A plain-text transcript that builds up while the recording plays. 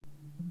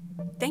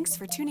Thanks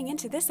for tuning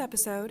into this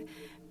episode.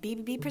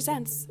 BBB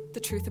presents The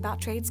Truth About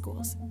Trade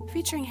Schools,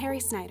 featuring Harry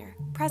Snyder,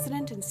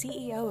 President and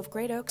CEO of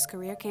Great Oaks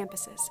Career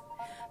Campuses.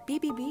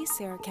 BBB's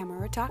Sarah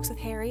Kemmerer talks with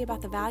Harry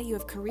about the value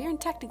of career and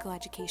technical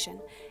education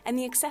and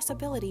the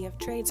accessibility of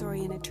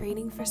trades-oriented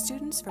training for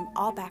students from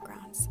all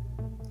backgrounds.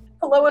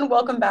 Hello and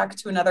welcome back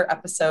to another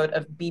episode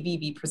of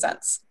BBB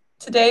Presents.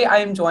 Today I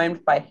am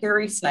joined by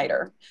Harry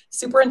Snyder,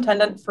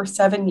 Superintendent for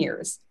 7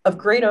 years of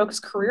Great Oaks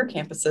Career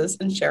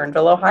Campuses in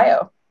Sharonville,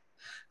 Ohio.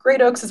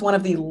 Great Oaks is one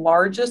of the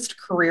largest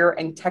career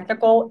and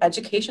technical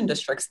education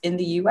districts in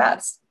the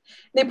U.S.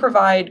 They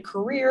provide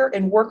career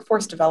and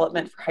workforce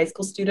development for high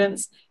school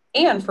students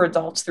and for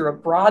adults through a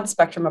broad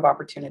spectrum of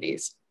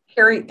opportunities.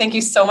 Harry, thank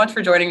you so much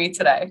for joining me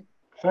today.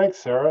 Thanks,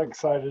 Sarah.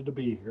 Excited to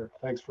be here.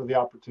 Thanks for the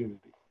opportunity.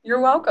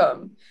 You're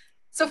welcome.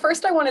 So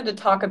first, I wanted to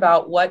talk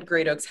about what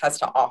Great Oaks has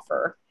to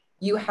offer.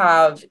 You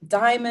have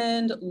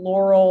Diamond,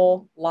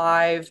 Laurel,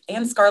 Live,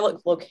 and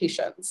Scarlet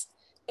locations.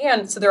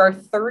 And so there are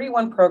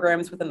 31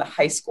 programs within the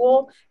high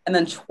school and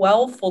then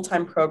 12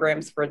 full-time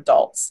programs for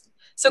adults.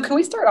 So can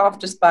we start off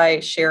just by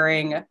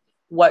sharing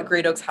what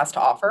Great Oaks has to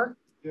offer?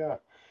 Yeah,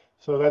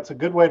 so that's a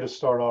good way to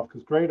start off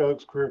because Great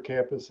Oaks Career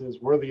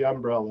Campuses, we're the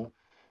umbrella,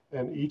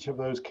 and each of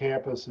those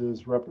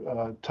campuses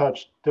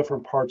touch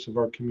different parts of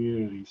our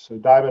community. So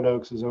Diamond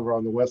Oaks is over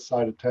on the west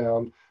side of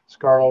town.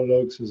 Scarlet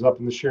Oaks is up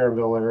in the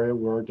Sharonville area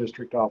where our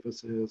district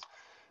office is.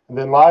 And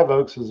then Live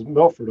Oaks is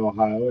Milford,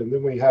 Ohio. And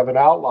then we have an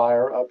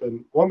outlier up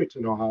in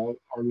Wilmington, Ohio,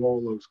 our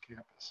Laurel Oaks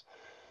campus.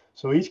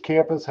 So each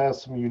campus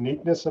has some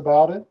uniqueness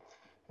about it.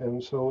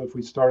 And so if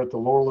we start at the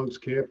Laurel Oaks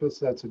campus,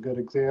 that's a good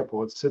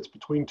example. It sits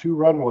between two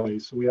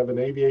runways. So we have an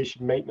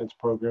aviation maintenance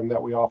program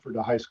that we offer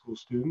to high school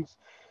students.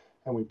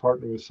 And we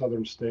partner with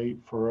Southern State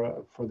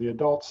for the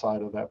adult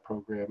side of that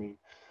programming.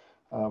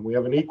 We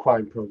have an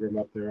equine program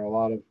up there, a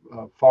lot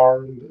of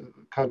farm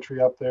country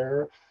up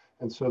there.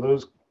 And so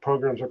those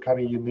programs are kind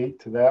of unique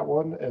to that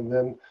one. And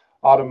then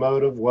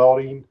automotive,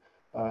 welding,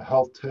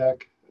 health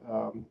tech,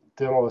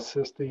 dental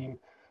assisting,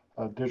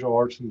 digital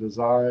arts and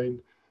design,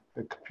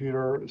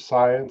 computer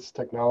science,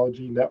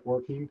 technology,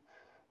 networking,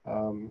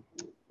 on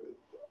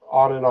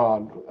and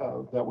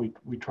on that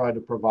we try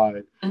to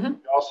provide. Mm-hmm.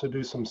 We also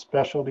do some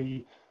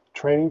specialty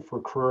training for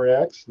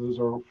Career X. Those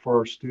are for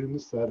our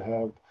students that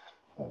have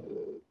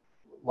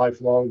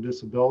lifelong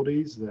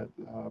disabilities that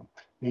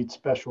need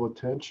special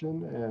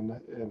attention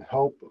and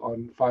help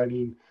on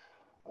finding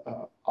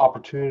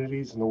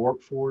opportunities in the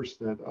workforce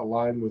that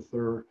align with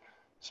their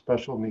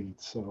special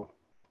needs. So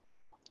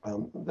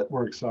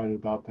we're excited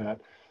about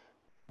that.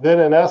 Then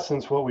in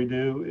essence, what we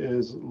do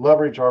is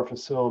leverage our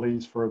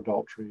facilities for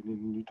adult training.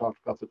 And you talked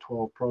about the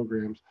 12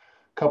 programs.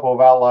 A couple of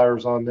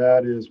outliers on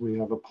that is we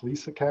have a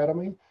police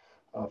academy,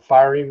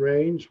 firing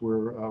range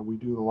where we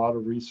do a lot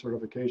of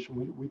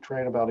recertification. We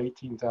train about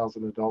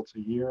 18,000 adults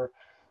a year,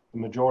 the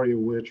majority of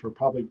which are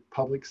probably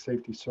public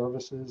safety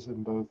services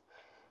in both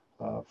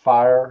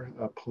fire,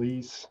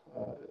 police,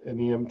 and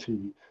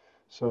EMT.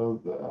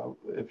 So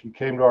if you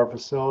came to our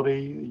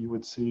facility, you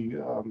would see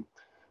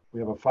we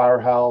have a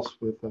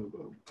firehouse with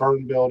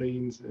burn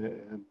buildings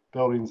and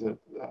buildings that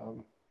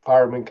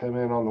firemen come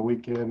in on the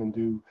weekend and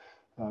do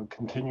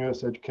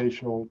continuous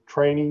educational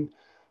training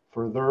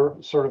for their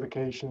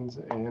certifications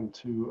and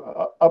to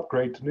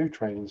upgrade to new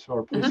training. So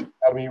our police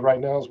academy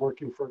right now is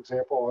working, for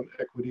example, on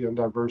equity and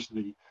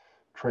diversity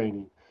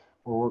training.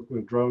 We're working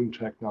with drone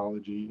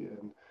technology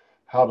and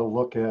how to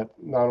look at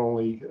not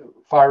only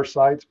fire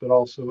sites, but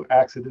also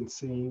accident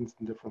scenes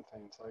and different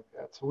things like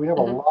that. So we have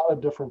a lot of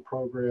different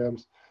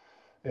programs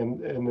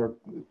and they're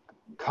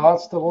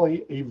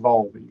constantly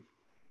evolving.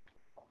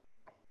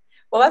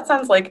 Well, that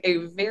sounds like a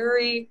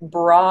very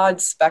broad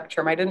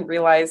spectrum. I didn't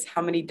realize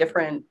how many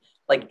different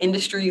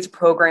industries,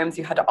 programs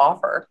you had to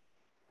offer.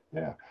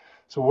 Yeah,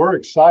 so we're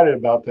excited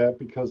about that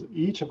because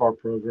each of our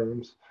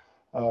programs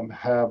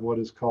have what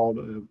is called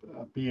a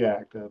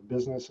BACT, a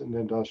Business and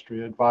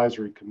Industry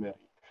Advisory Committee.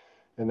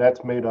 And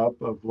that's made up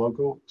of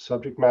local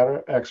subject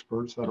matter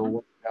experts that are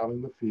working out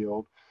in the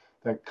field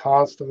that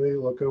constantly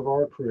look over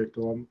our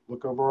curriculum,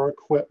 look over our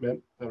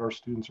equipment that our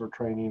students are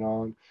training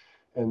on,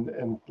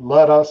 and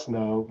let us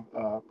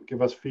know,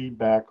 give us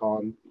feedback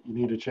on, you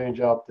need to change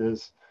out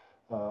this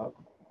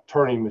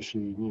turning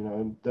machine.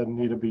 It doesn't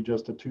need to be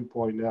just a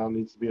 2-point now, it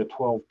needs to be a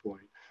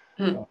 12-point.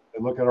 They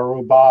look at our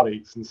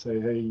robotics and say,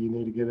 hey, you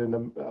need to get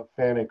into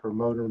FANUC or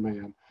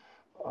Motorman.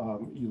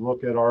 You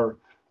look at our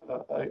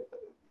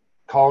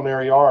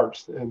culinary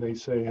arts and they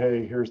say,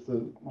 hey, here's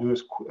the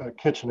newest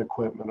kitchen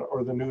equipment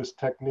or the newest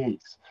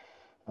techniques.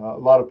 A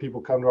lot of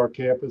people come to our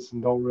campus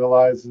and don't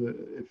realize that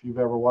if you've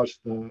ever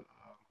watched the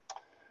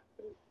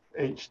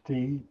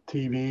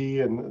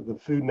HGTV and the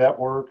Food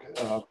Network,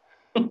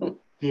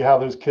 see how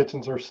those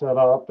kitchens are set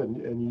up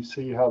and you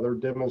see how they're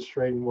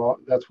demonstrating. Well,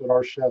 that's what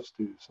our chefs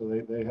do. So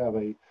they have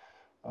a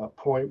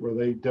point where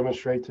they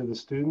demonstrate to the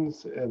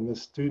students and the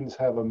students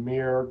have a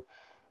mirrored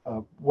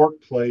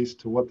workplace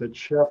to what the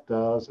chef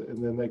does,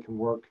 and then they can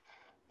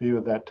be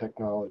with that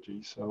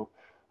technology. So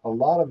a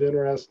lot of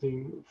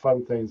interesting,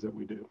 fun things that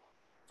we do.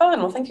 Fun.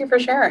 Well, thank you for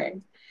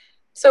sharing.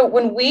 So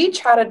when we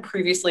chatted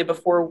previously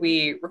before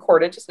we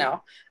recorded just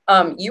now,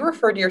 you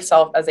referred to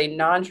yourself as a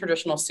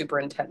non-traditional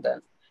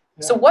superintendent.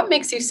 So Yeah. what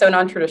makes you so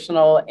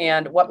non-traditional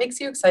and what makes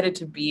you excited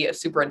to be a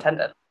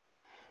superintendent?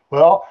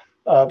 Well,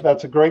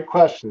 that's a great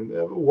question.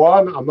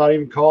 One, I'm not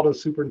even called a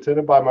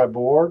superintendent by my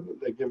board.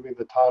 They give me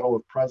the title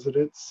of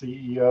president,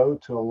 CEO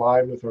to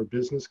align with our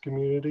business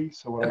community.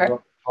 So when I Okay.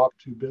 go talk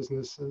to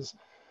businesses,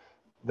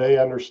 they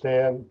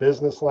understand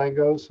business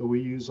lingo. So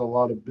we use a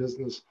lot of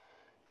business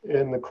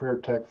in the career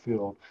tech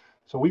field.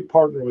 So we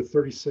partner with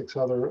 36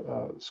 other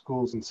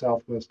schools in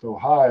Southwest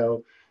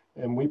Ohio,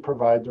 and we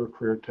provide their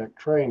career tech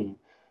training.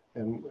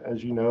 And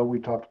as you know, we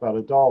talked about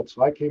adults.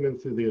 So I came in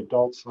through the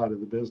adult side of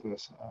the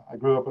business. I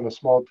grew up in a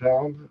small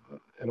town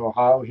in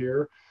Ohio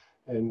here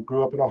and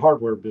grew up in a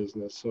hardware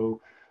business.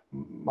 So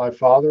my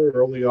father,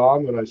 early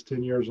on, when I was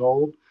 10 years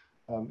old,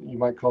 you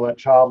might call that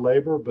child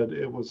labor, but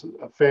it was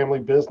a family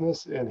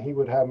business. And he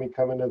would have me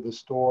come into the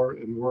store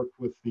and work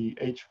with the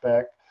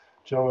HVAC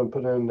gentleman,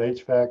 put in the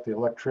HVAC, the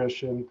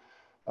electrician,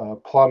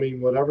 plumbing,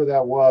 whatever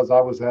that was,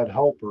 I was that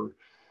helper.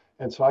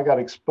 And so I got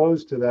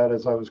exposed to that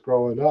as I was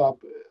growing up,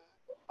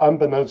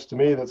 unbeknownst to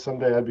me that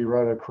someday I'd be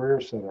running a career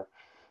center.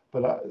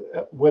 But I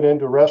went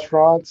into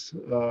restaurants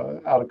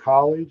out of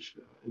college,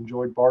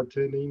 enjoyed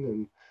bartending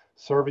and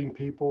serving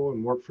people,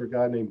 and worked for a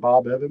guy named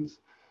Bob Evans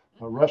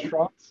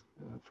Restaurants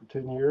for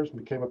 10 years, and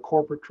became a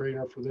corporate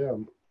trainer for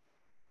them,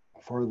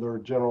 for their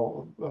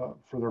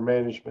for their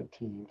management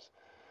teams.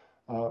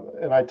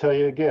 And I tell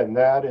you again,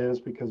 that is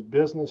because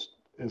business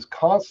is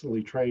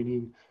constantly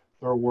training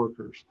their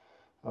workers,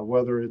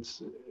 whether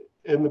it's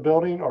in the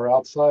building or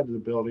outside of the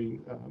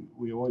building.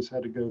 We always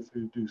had to go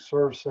through, do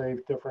serve safe,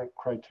 different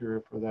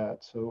criteria for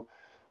that. So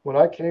when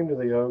I came to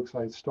the Oaks,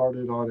 I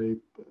started on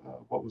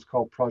what was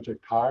called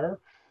Project Hire.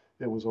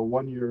 It was a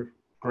 1-year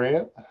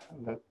grant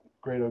that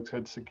Great Oaks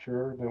had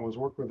secured, and it was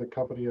working with a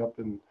company up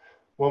in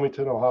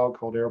Wilmington, Ohio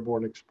called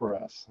Airborne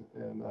Express.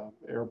 And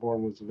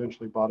Airborne was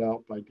eventually bought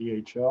out by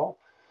DHL.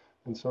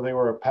 And so they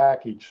were a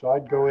package. So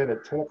I'd go in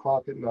at 10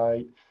 o'clock at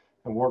night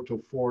and work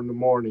till 4 in the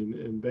morning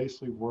and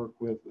basically work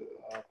with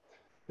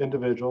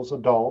individuals,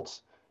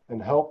 adults,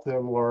 and help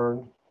them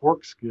learn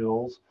work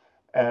skills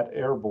at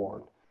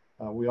Airborne.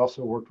 We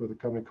also worked with a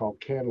company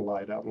called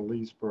Candlelight out in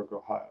Leesburg,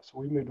 Ohio. So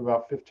we moved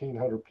about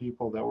 1,500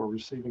 people that were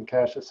receiving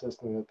cash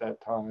assistance at that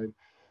time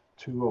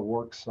to a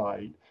work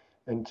site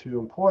and to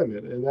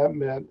employment. And that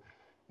meant,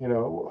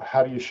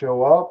 how do you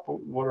show up?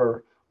 What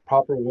are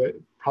proper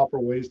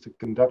ways to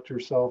conduct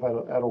yourself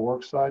at a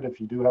work site? If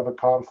you do have a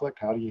conflict,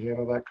 how do you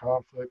handle that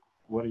conflict?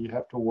 What do you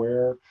have to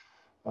wear?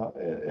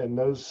 And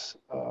those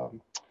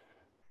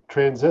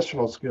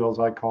transitional skills,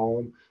 I call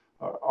them,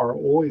 are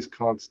always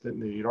constant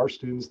need. Our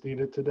students need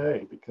it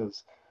today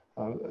because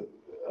uh,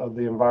 of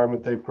the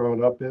environment they've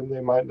grown up in. They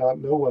might not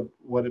know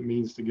what it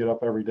means to get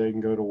up every day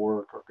and go to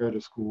work or go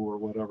to school or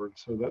whatever. And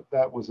so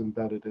that was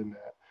embedded in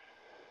that.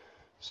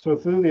 So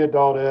through the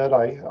adult ed,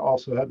 I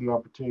also had an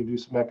opportunity to do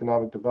some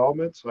economic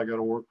development. So I got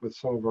to work with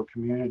some of our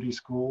community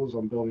schools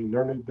on building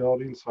their new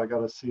buildings. So I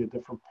got to see a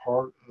different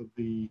part of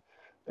the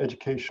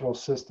educational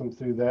system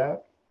through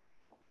that.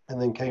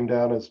 And then came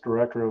down as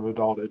director of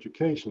adult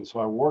education. So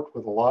I worked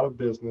with a lot of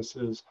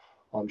businesses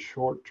on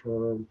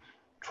short-term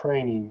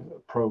training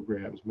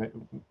programs.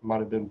 Might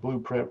have been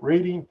blueprint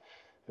reading.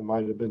 It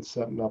might have been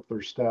setting up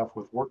their staff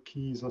with work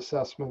keys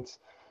assessments.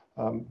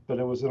 But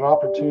it was an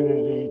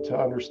opportunity to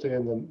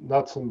understand the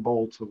nuts and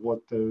bolts of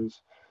what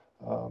those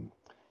um,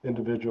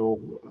 individual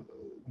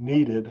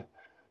needed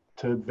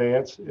to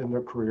advance in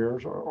their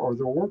careers or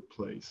their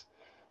workplace.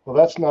 Well,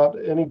 that's not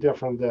any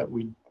different that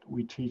we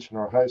teach in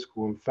our high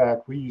school. In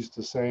fact, we use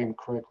the same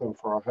curriculum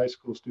for our high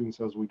school students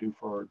as we do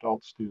for our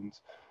adult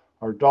students.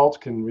 Our adults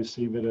can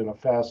receive it in a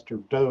faster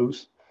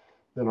dose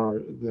than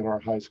our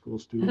high school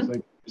students. Mhm.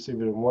 They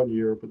receive it in 1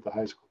 year, but the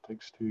high school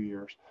takes 2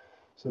 years.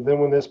 So then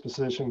when this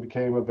position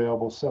became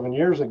available 7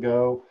 years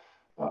ago,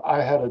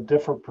 I had a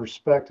different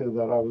perspective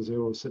that I was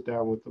able to sit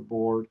down with the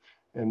board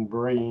and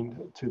bring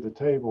to the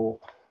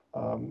table,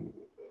 um,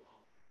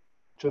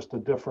 just a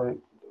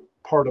different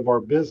part of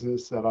our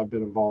business that I've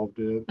been involved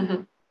in,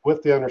 Mhm.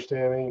 with the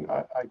understanding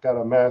I got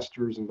a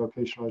master's in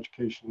vocational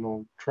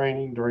educational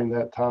training during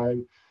that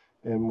time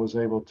and was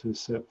able to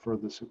sit for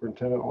the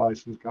superintendent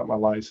license, got my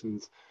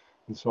license.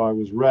 And so I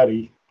was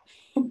ready.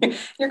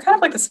 You're kind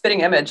of like the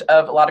spitting image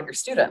of a lot of your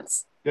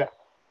students. Yeah.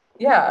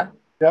 Yeah.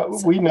 Yeah.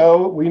 So,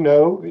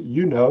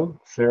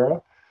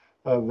 Sarah,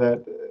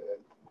 that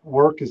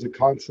work is a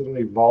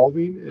constantly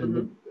evolving,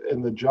 mhm.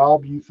 and the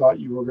job you thought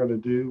you were going to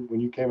do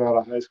when you came out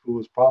of high school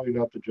is probably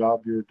not the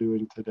job you're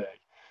doing today.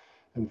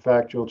 In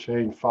fact, you'll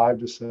change 5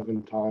 to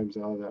 7 times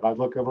out of that. I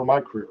look over my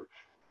career.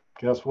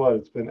 Guess what?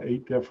 It's been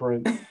 8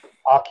 different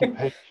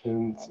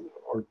occupations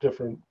or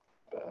different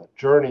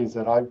journeys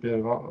that I've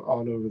been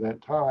on over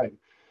that time.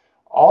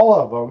 All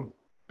of them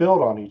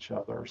build on each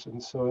other's.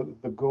 And so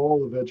the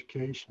goal of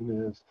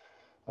education is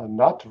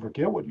not to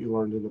forget what you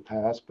learned in the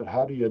past, but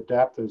how do you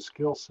adapt those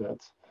skill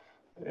sets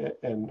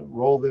and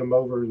roll them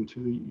over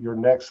into your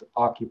next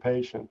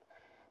occupation?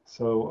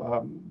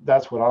 So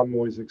that's what I'm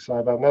always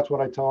excited about. And that's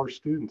what I tell our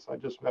students. I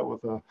just met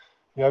with a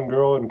young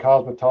girl in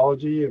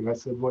cosmetology, and I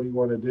said, what do you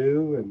want to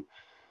do? And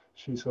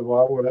she said, well,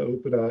 I want to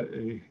open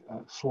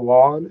a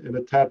salon and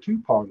a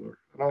tattoo parlor.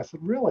 And I said,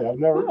 really? I've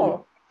never,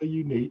 Oh, a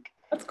unique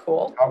that's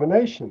cool.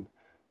 combination.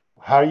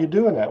 How are you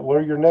doing that? What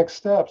are your next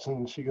steps?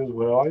 And she goes,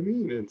 well, I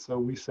mean, and so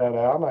we sat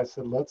down and I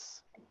said,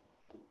 let's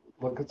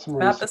look at some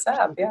Map research. this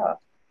app, yeah.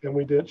 And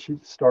we did. She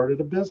started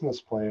a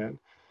business plan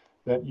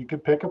that you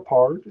could pick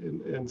apart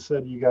and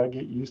said, you got to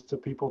get used to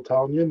people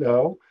telling you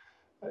no,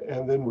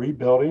 and then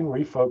rebuilding,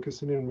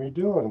 refocusing, and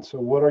redoing. And so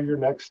what are your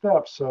next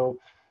steps? So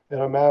in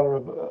a matter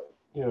of,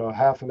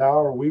 half an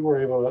hour, we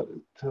were able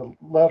to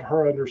let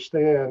her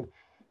understand,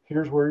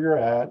 here's where you're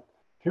at,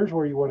 here's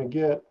where you want to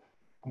get.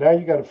 Now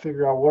you got to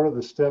figure out what are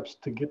the steps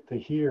to get to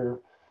here.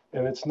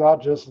 And it's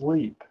not just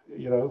leap.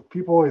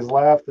 People always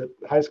laugh that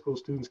high school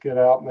students get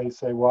out and they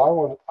say,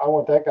 well, I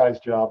want that guy's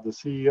job, the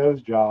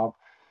CEO's job.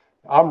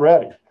 I'm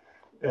ready.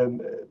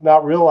 And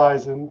not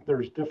realizing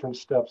there's different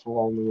steps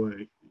along the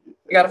way.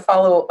 You got to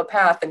follow a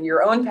path and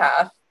your own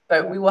path,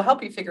 but we will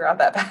help you figure out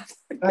that path.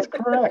 That's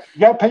correct. You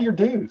got to pay your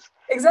dues.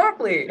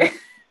 Exactly.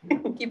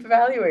 Keep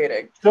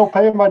evaluating. Still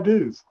paying my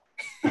dues.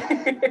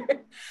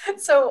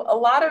 So a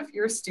lot of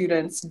your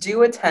students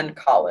do attend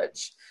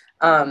college,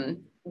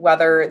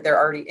 whether they're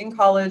already in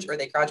college or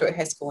they graduate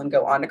high school and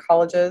go on to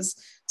colleges.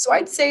 So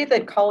I'd say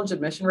that college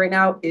admission right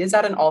now is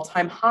at an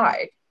all-time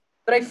high.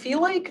 But I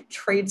feel like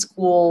trade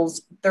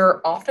schools,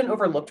 they're often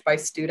overlooked by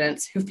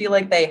students who feel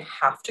like they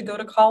have to go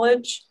to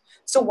college.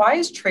 So why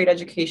is trade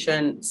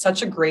education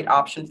such a great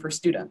option for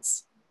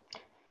students?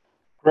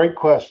 Great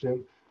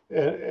question.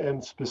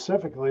 And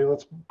specifically,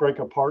 let's break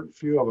apart a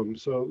few of them.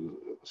 So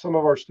some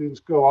of our students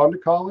go on to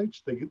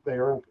college. They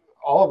earn,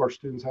 all of our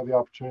students have the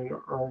opportunity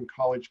to earn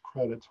college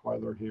credits while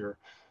they're here,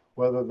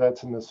 whether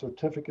that's in the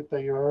certificate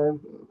they earn,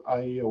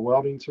 i.e. a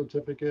welding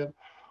certificate,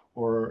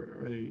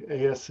 or a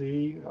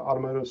ASE,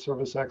 Automotive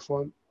Service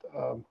Excellent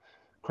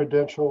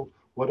credential,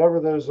 whatever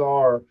those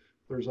are.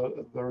 There's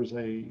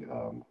a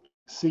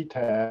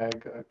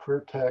CTAG, a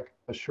Career Tech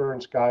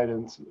Assurance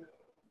Guidance,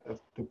 the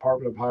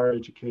Department of Higher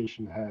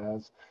Education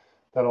has,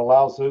 that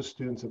allows those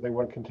students, if they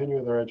want to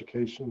continue their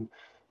education,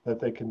 that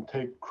they can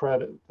take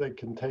credit, they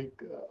can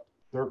take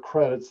their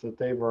credits that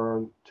they've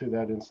earned to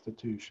that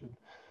institution.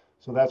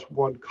 So that's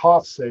one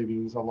cost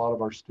savings a lot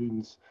of our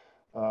students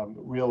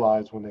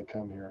realize when they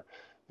come here.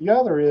 The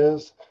other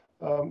is,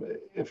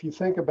 if you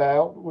think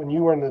about when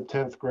you were in the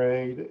 10th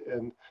grade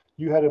and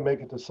you had to make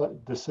a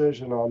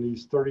decision on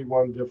these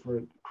 31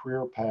 different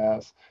career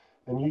paths,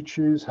 and you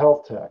choose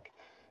health tech,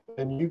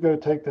 and you go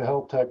take the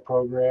health tech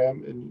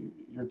program, and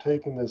you're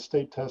taking the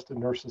state tested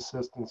nurse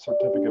assistant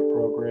certificate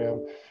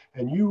program,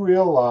 and you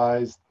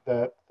realize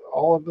that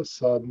all of a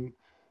sudden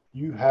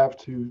you have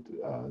to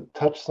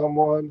touch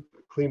someone,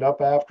 clean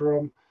up after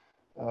them,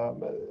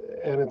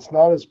 and it's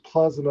not as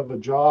pleasant of a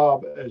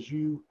job as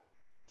you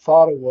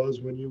thought it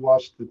was when you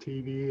watched the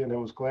TV and it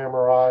was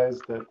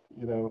glamorized, that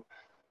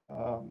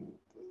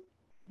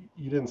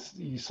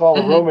you saw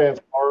the romance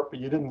part, but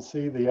you didn't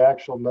see the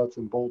actual nuts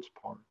and bolts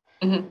part.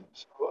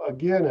 So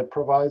again, it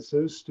provides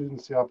those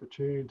students the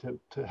opportunity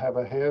to have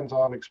a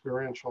hands-on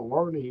experiential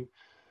learning.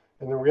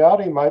 And the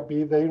reality might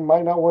be they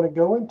might not want to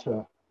go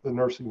into the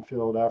nursing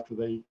field after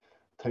they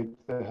take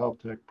the health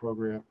tech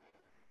program.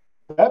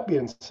 That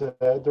being said,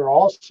 they're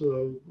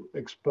also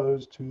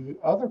exposed to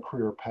other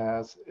career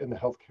paths in the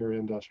healthcare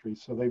industry.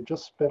 So they've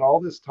just spent all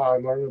this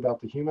time learning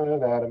about the human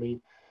anatomy,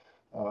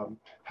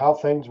 how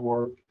things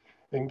work.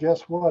 And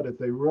guess what? If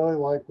they really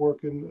like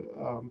working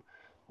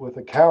with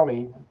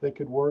accounting, they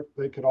could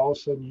all of a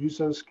sudden use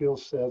those skill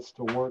sets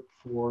to work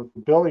for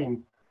the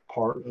billing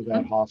part of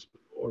that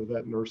hospital or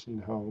that nursing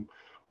home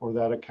or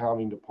that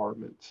accounting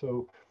department.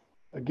 So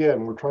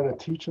again, we're trying to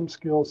teach them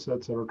skill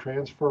sets that are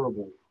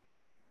transferable.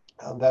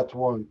 That's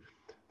one.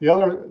 The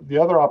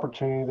other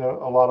opportunity that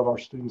a lot of our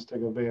students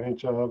take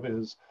advantage of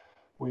is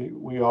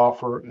we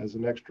offer as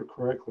an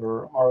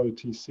extracurricular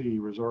ROTC,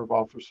 Reserve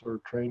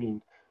Officer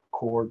Training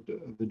Corps,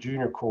 the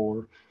junior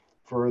corps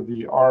for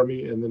the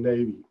Army and the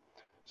Navy.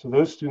 So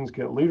those students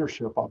get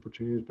leadership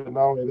opportunities, but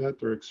not only that,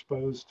 they're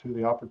exposed to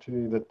the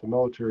opportunity that the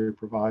military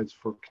provides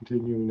for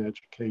continuing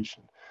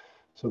education.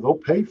 So they'll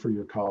pay for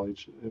your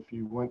college. If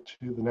you went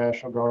to the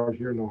National Guard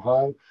here in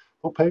Ohio,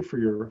 they'll pay for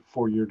your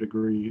 4-year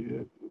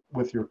degree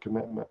with your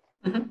commitment.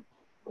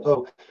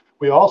 So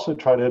we also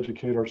try to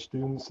educate our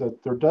students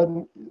that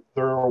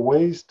there are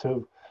ways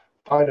to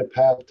find a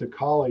path to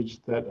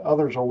college that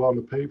others are willing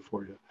to pay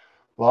for you.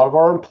 A lot of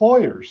our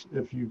employers,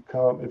 if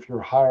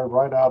you're hired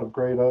right out of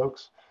Great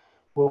Oaks,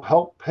 will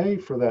help pay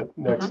for that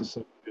next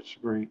associate's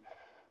degree.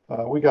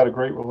 We got a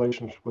great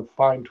relationship with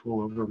Fine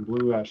Tool over in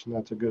Blue Ash, and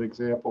that's a good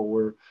example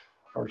where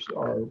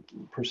our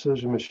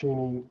precision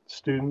machining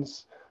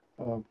students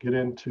get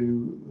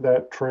into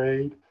that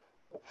trade.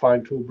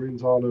 Fine Tool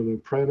brings on an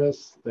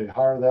apprentice. They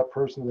hire that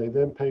person. They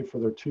then pay for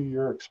their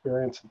 2-year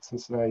experience at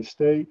Cincinnati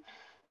State,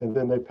 and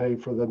then they pay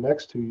for the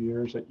next 2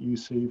 years at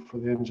UC for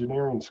the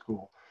engineering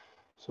school.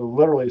 So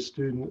literally a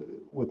student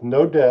with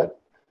no debt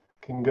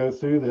can go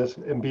through this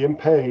and being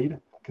paid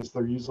because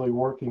they're usually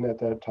working at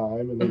that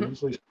time, and they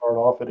usually start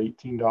off at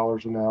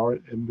 $18 an hour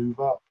and move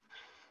up.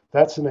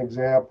 That's an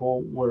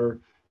example where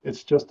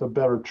it's just a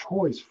better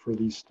choice for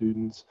these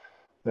students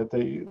that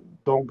they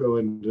don't go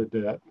into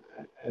debt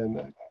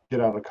and get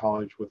out of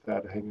college with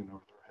that hanging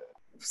over their head.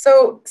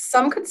 So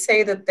some could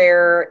say that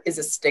there is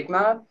a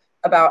stigma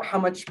about how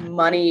much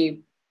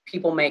money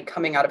people make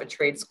coming out of a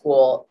trade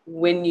school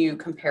when you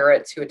compare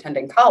it to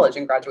attending college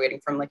and graduating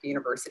from like a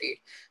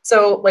university.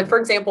 So like, for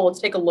example, let's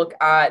take a look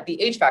at the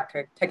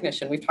HVAC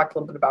technician. We've talked a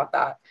little bit about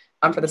that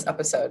for this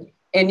episode.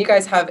 And you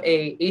guys have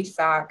a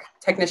HVAC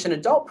technician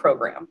adult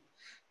program.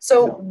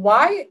 So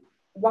why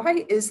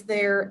is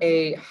there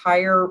a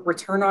higher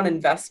return on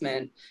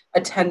investment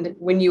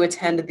when you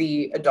attend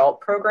the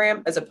adult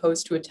program as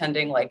opposed to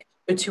attending like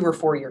a 2 or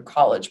 4 year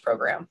college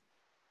program?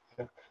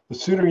 The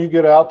sooner you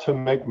get out to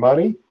make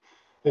money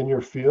in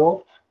your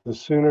field, the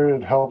sooner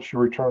it helps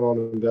your return on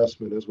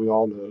investment, as we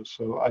all know.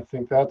 So I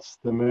think that's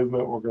the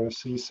movement we're going to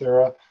see,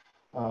 Sarah,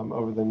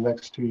 over the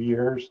next 2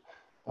 years.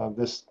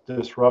 This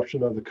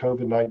disruption of the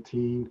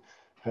COVID-19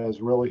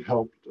 has really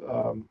helped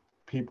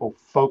people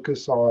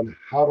focus on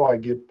how do I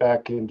get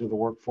back into the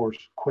workforce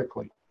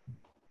quickly.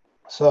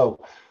 So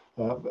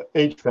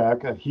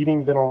HVAC, a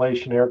heating,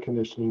 ventilation, air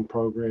conditioning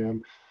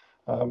program,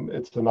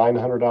 it's a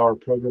 900-hour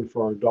program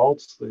for our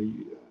adults. They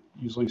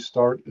usually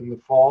start in the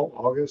fall,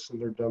 August,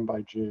 and they're done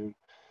by June.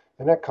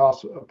 And that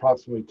costs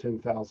approximately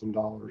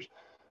 $10,000.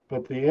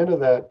 But at the end of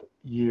that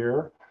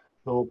year,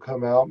 they'll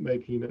come out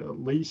making at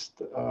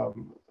least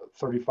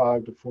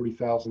 $35,000 to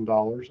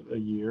 $40,000 a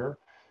year.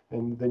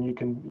 And then you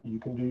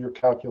can do your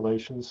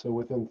calculations. So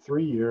within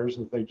 3 years,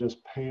 if they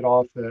just paid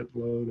off that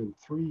loan in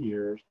 3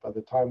 years, by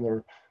the time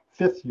their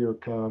 5th year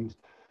comes,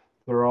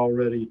 they're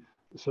already,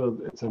 so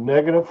it's a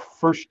negative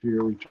first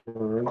year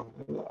return.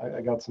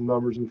 I got some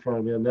numbers in front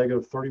of me, a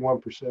negative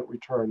 31%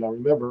 return. Now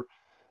remember,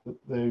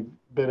 they've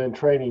been in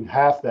training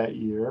half that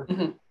year.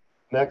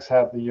 Next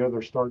half of the year,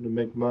 they're starting to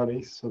make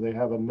money. So they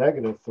have a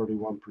negative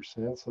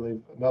 31%. So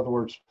they've, in other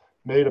words,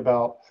 made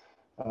about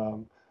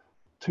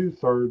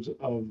 2/3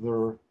 of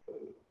their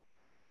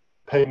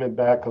payment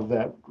back of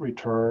that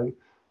return,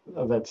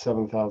 of that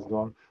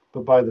 $7,000.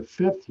 But by the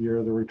 5th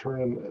year, the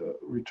return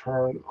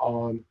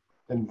on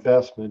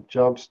investment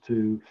jumps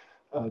to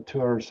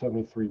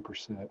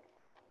 273%.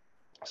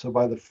 So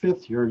by the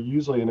 5th year,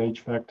 usually an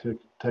HVAC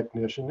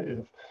technician,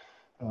 if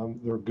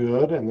they're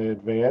good and they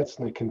advance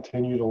and they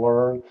continue to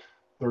learn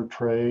their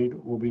trade,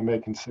 will be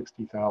making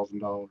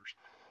 $60,000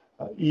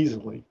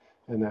 easily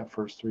in that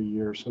first 3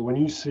 years. So when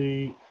you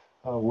see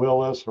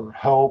Willis or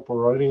Help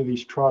or any of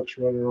these trucks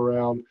running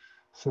around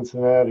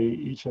Cincinnati,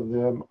 each of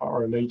them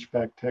are an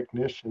HVAC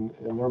technician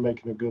and they're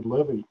making a good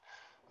living.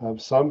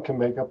 Some can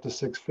make up to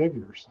 6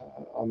 figures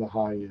on the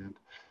high end,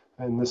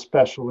 and the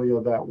specialty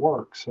of that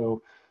work.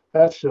 So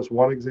that's just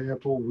one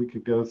example. We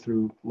could go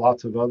through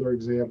lots of other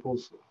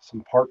examples.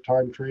 Some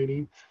part-time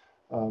training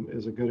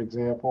is a good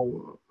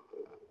example.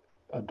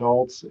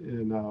 Adults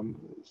in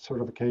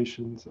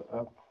certifications,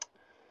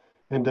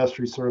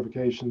 industry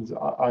certifications,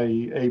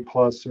 i.e.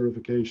 A+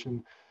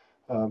 certification,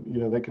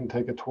 they can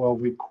take a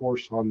 12-week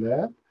course on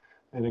that,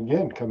 and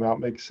again, come out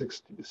and make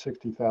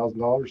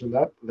 $60,000, and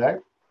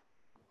that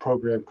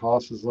program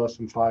cost is less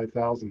than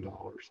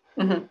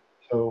 $5,000.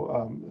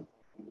 So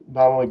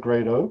not only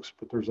Great Oaks,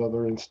 but there's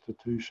other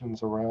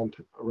institutions around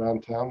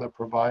town that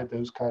provide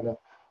those kind of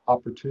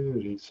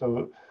opportunities.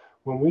 So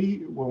when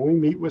we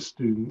meet with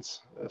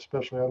students,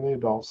 especially on the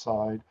adult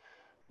side,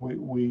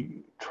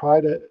 we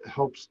try to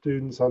help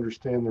students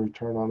understand the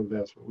return on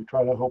investment. We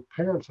try to help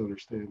parents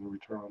understand the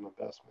return on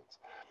investments.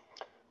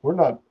 We're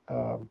not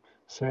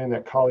saying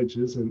that college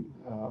isn't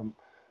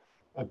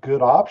a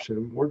good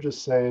option. We're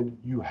just saying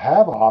you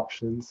have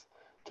options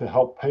to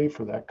help pay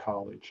for that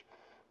college.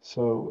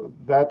 So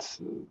that's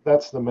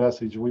the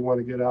message we want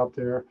to get out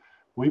there.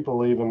 We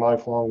believe in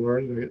lifelong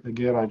learning.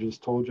 Again, I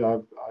just told you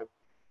I've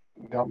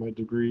got my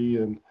degree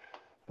in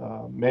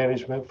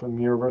management from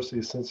the University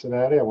of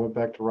Cincinnati. I went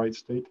back to Wright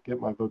State to get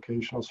my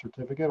vocational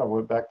certificate. I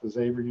went back to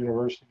Xavier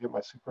University to get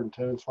my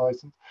superintendent's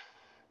license.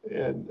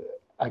 And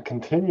I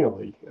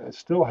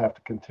still have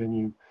to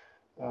continue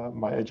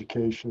my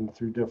education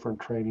through different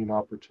training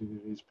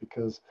opportunities,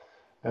 because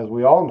as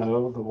we all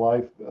know,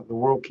 the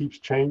world keeps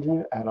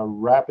changing at a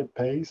rapid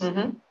pace,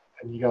 and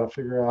you got to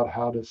figure out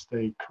how to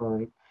stay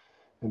current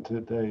in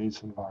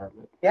today's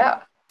environment.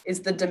 Yeah.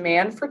 Is the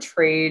demand for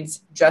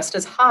trades just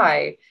as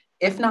high,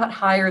 if not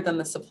higher, than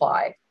the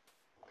supply?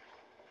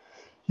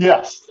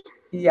 Yes.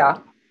 Yeah.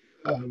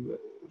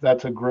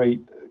 That's a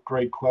great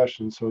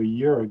question. So a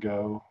year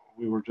ago,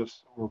 we're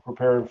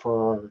preparing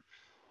for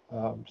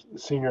our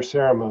senior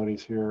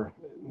ceremonies here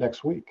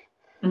next week.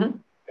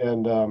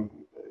 And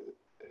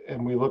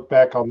we look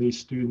back on these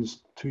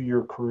students'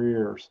 2-year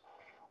careers.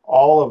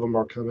 All of them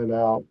are coming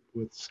out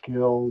with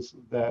skills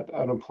that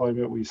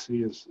unemployment we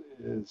see is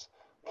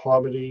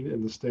plummeting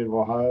in the state of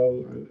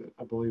Ohio.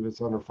 I believe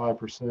it's under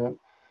 5%.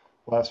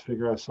 Last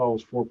figure I saw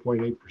was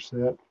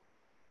 4.8%.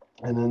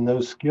 And in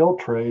those skill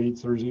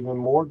trades, there's even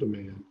more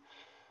demand.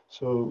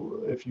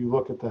 So if you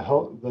look at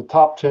the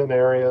top 10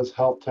 areas,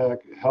 health tech,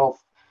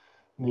 health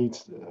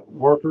needs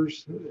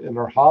workers in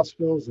their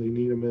hospitals. They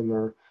need them in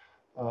their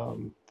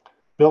um,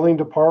 billing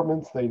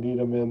departments. They need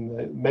them in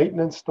the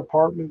maintenance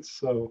departments.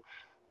 So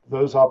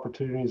those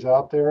opportunities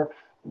out there.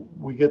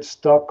 We get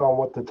stuck on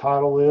what the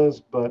title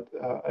is, but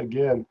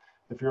again,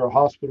 if you're a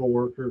hospital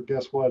worker,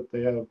 guess what?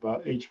 They have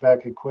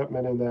HVAC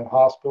equipment in that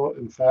hospital.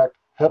 In fact,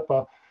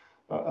 HIPAA,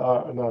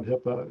 not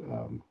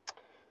HIPAA,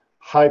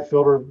 high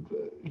filter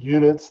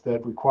units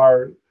that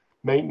require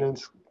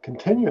maintenance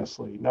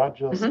continuously, not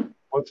just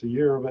once a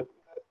year, but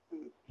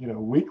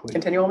weekly.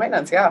 Continual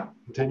maintenance, yeah.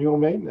 Continual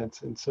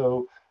maintenance. And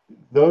so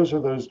those are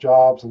those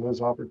jobs and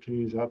those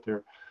opportunities out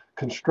there.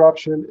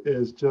 Construction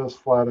is just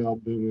flat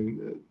out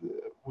booming.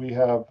 We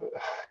have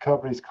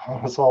companies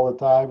call us all the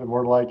time, and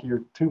we're like,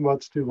 you're 2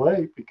 months too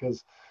late,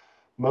 because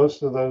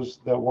most of those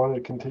that want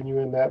to continue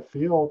in that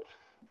field,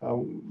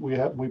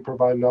 we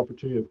provide an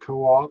opportunity of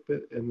co-op,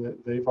 and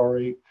that they've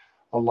already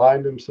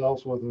aligned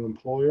themselves with an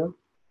employer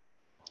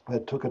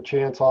that took a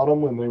chance on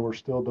them when they were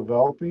still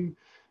developing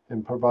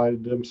and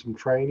provided them some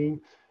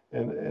training,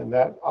 and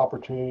that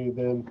opportunity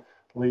then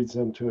leads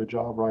them to a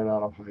job right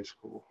out of high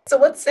school. So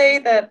let's say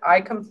that I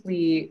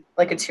complete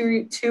like a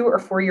two or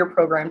 4 year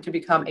program to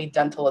become a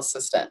dental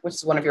assistant, which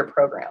is one of your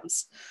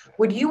programs.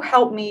 Would you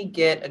help me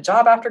get a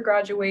job after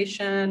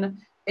graduation?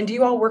 And do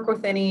you all work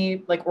with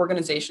any like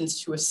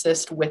organizations to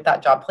assist with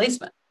that job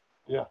placement?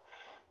 Yeah,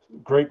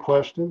 great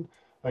question.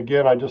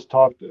 Again, I just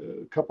talked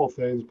a couple of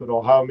things, but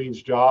Ohio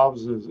Means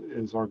Jobs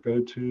is our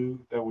go-to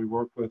that we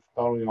work with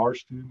not only our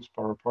students,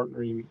 but our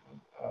partnering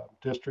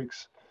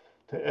districts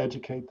to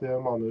educate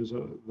them on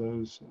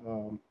those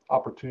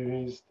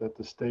opportunities that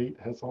the state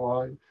has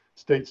aligned.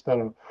 State's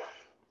done a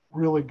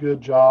really good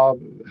job,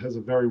 has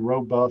a very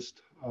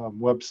robust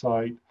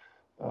website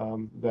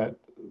that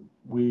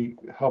we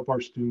help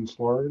our students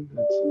learn.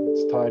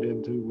 It's tied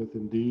into with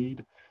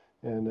Indeed,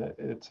 and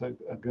it's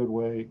a good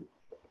way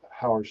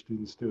how our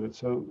students do it.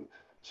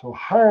 So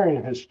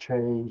hiring has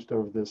changed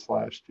over this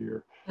last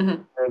year.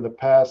 Where in the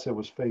past it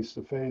was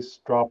face-to-face,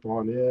 drop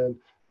on in.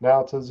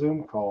 Now it's a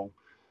Zoom call.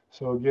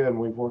 So again,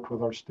 we've worked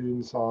with our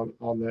students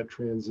on that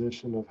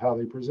transition of how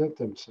they present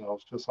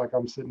themselves. Just like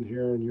I'm sitting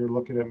here and you're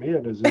looking at me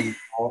at a Zoom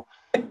call,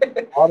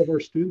 a lot of our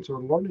students are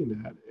learning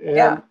that.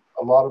 And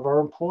a lot of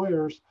our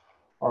employers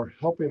are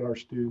helping our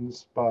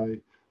students by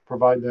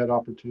providing that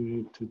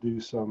opportunity to do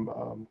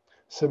some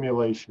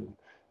simulation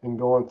and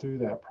going through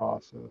that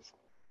process.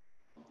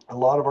 A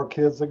lot of our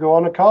kids that go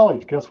on to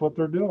college, guess what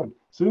they're doing?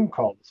 Zoom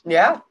calls.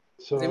 Yeah.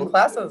 So Zoom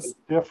classes.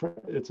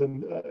 It's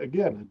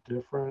again a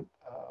different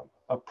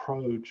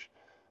approach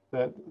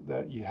that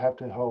you have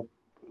to help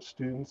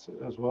students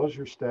as well as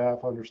your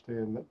staff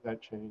understand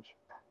that change.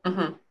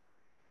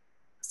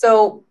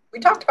 So we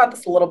talked about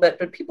this a little bit,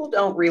 but people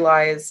don't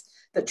realize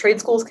that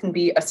trade schools can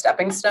be a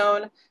stepping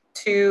stone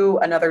to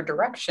another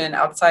direction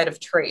outside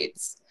of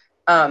trades.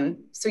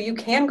 So you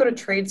can go to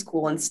trade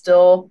school and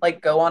still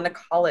like go on to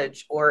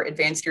college or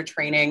advance your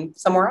training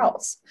somewhere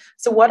else.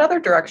 So what other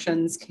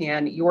directions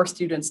can your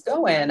students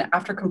go in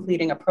after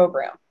completing a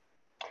program?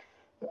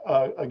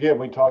 Again,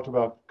 we talked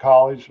about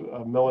college,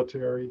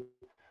 military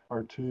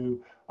are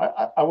two.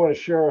 I want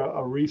to share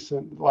a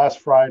recent, last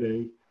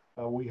Friday,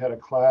 we had a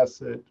class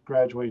that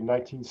graduated in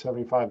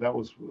 1975. That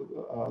was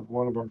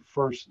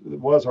it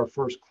was our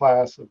first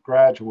class of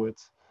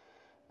graduates.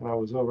 And I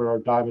was over at our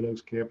Diamond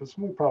Oaks campus,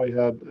 and we probably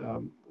had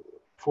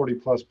 40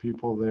 plus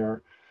people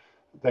there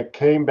that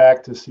came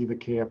back to see the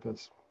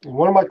campus. And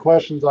one of my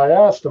questions I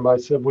asked them, I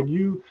said, when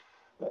you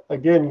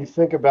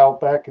think about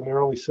back in the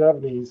early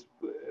 70s,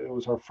 it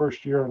was our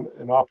first year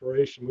in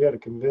operation. We had to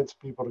convince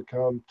people to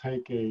come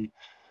take a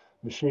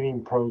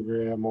machining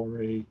program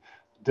or a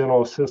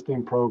dental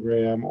assisting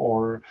program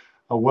or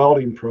a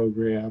welding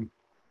program.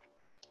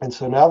 And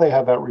so now they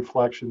have that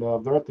reflection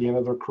of they're at the end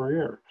of their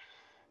career.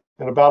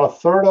 And about a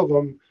third of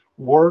them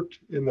worked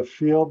in the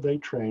field they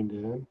trained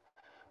in.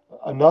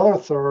 Another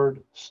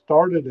third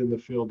started in the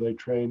field they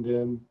trained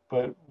in,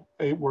 but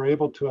were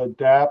able to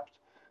adapt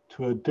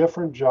to a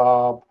different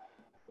job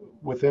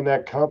within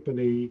that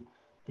company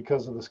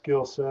because of the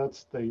skill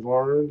sets they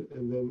learned,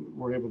 and then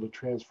were able to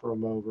transfer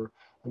them over.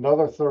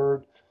 Another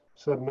third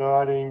said, no,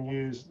 I didn't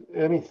use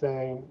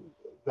anything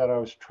that I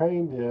was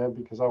trained in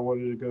because I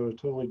wanted to go a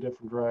totally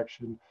different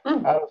direction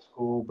out of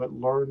school, but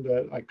learned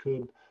that I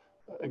could,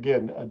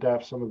 again,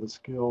 adapt some of the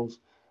skills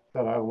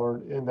that I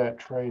learned in that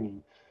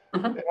training.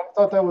 And I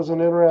thought that was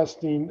an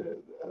interesting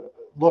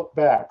look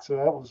back. So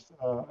that was,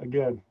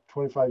 again,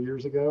 25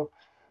 years ago.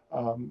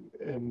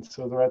 And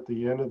so they're at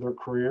the end of their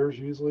careers,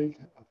 usually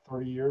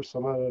 30 years.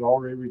 Some of them had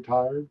already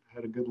retired,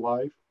 had a good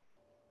life.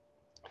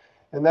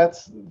 And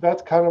that's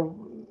kind of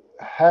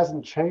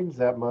hasn't changed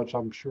that much,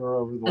 I'm sure,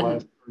 over the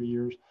last 30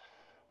 years.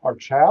 Our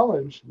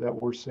challenge that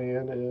we're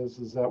seeing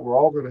is that we're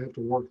all going to have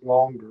to work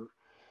longer.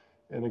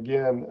 And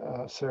again,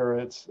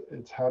 Sarah, it's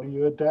how do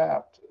you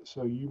adapt?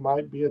 So you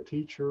might be a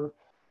teacher.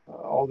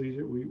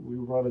 We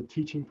run a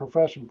teaching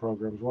profession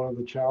programs. One of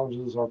the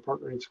challenges our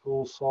partnering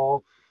schools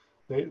saw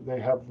they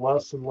have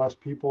less and less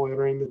people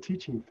entering the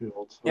teaching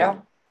field. So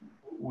Yeah.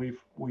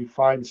 we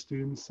find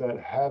students that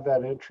have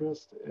that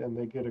interest and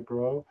they get to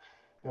grow.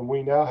 And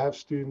we now have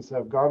students that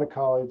have gone to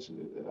college.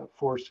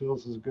 Forest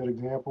Hills is a good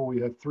example.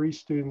 We have 3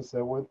 students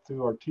that went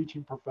through our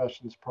teaching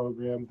professions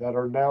program that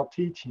are now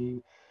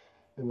teaching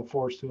in the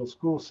Forest Hills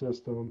school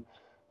system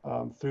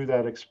through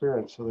that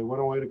experience. So they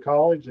went away to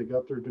college, they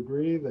got their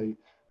degree, they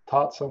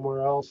taught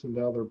somewhere else, and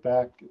now they're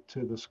back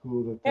to the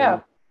school that they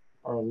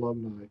are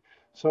alumni.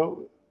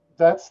 So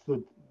that's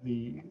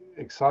the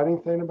exciting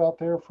thing about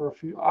there for a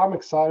few. I'm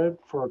excited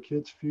for our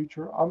kids'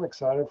 future. I'm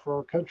excited for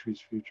our country's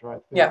future. I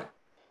think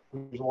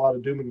there's a lot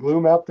of doom and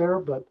gloom out there,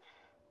 but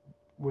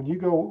when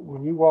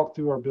you walk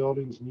through our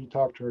buildings and you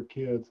talk to our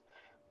kids,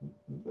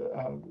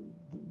 uh,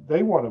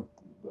 they want to,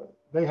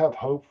 they have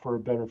hope for a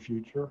better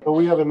future. But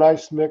we have a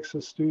nice mix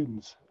of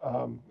students.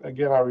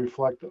 Again, I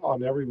reflect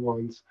on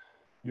everyone's,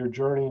 your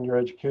journey and your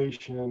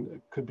education.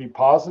 It could be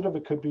positive,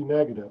 it could be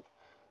negative.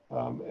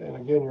 And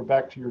again, you're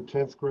back to your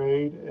 10th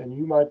grade and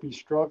you might be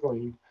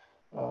struggling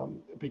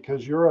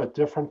because you're a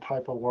different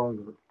type of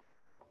learner.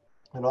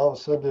 And all of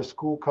a sudden this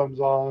school comes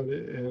on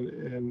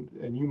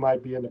and you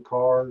might be into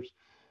cars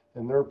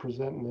and they're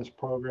presenting this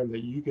program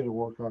that you get to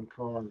work on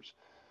cars.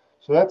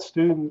 So that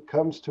student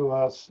comes to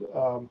us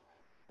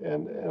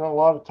and a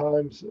lot of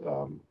times,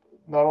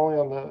 not only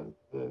on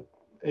the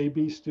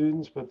AB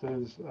students, but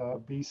those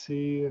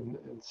BC and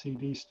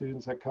CD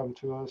students that come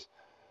to us,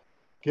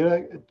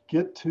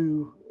 get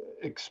to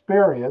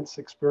experience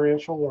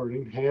experiential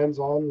learning,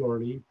 hands-on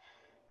learning,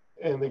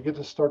 and they get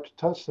to start to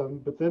touch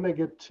them, but then they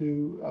get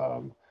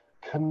to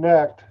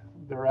connect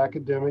their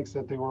academics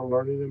that they were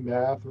learning in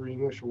math or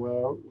English or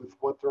whatever with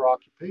what their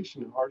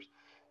occupation are.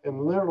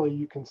 And literally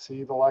you can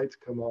see the lights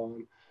come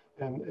on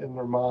in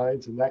their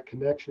minds and that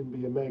connection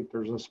being made.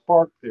 There's a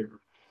spark there.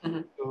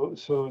 Mm-hmm.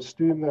 So a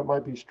student that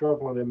might be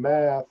struggling in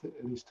math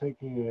and he's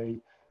taking a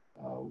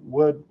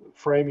wood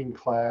framing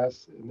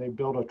class and they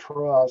build a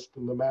truss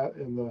and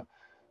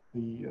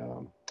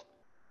the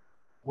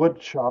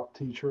wood shop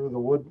teacher, the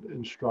wood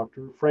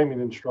instructor,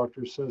 framing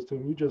instructor says to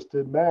him, "You just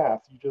did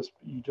math.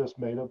 You just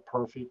made a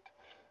perfect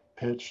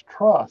pitch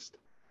truss.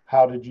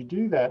 How did you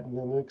do that?" And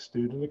then the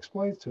student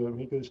explains to him.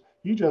 He goes,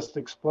 "You just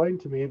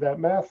explained to me that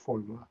math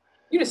formula."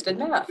 You just did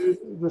math.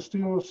 The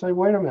student will say,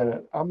 "Wait a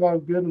minute, I'm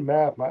not good in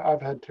math.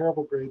 I've had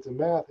terrible grades in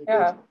math." He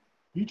goes,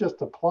 "You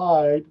just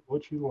applied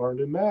what you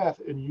learned in math."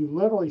 And you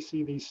literally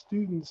see these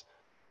students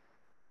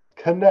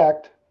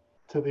connect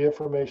to the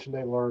information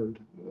they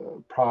learned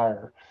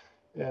prior.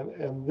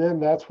 And then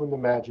that's when the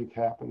magic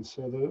happens.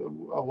 So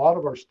a lot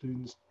of our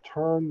students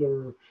turn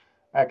their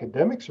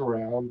academics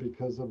around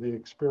because of the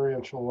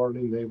experiential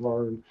learning they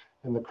learned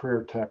in the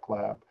Career Tech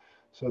Lab.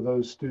 So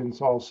those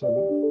students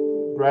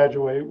also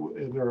graduate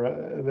and they're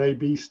an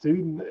AB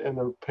student and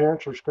their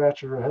parents are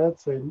scratching their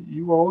heads saying,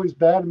 "You were always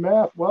bad in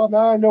math." Well,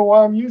 now I know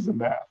why I'm using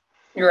math.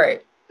 You're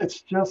right.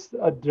 It's just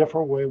a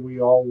different way we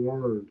all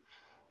learn.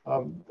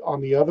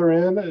 On the other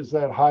end is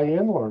that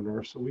high-end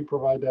learner. So we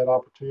provide that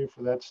opportunity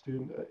for that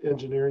student.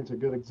 Engineering is a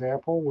good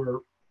example where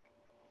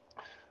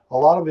a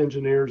lot of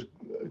engineers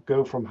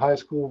go from high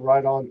school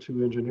right on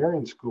to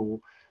engineering school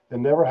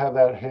and never have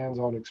that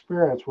hands-on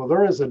experience. Well,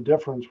 there is a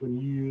difference when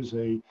you use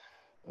a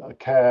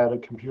CAD, a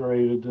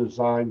computer-aided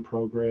design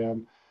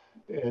program,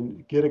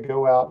 and get to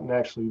go out and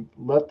actually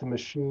let the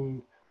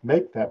machine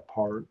make that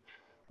part,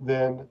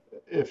 than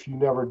if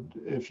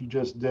you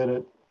just did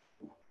it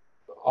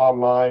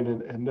online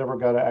and never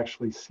got to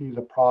actually see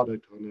the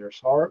product on there.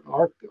 So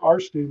our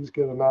students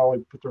get to not only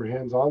put their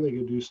hands on, they get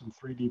to do some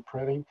 3D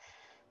printing.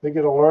 They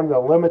get to learn the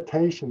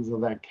limitations of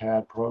that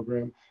CAD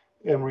program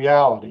in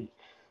reality.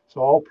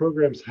 So all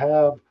programs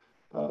have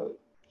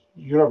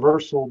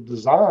universal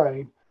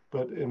design,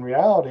 but in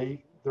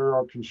reality, there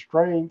are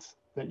constraints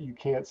that you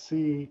can't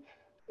see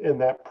in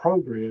that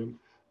program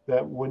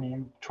that when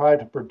you try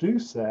to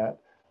produce that,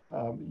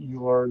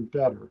 you learn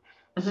better.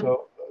 Mm-hmm.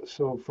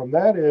 So from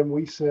that end,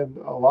 we send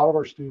a lot of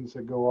our students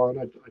that go on.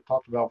 I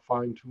talked about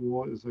Fine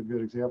Tool is a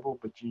good example,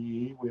 but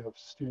GE, we have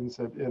students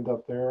that end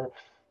up there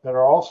that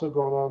are also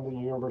going on to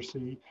the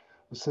University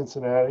of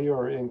Cincinnati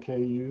or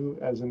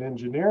NKU as an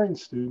engineering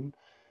student,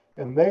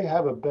 and they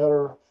have a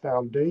better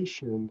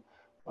foundation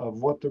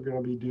of what they're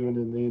going to be doing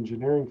in the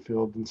engineering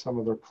field than some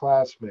of their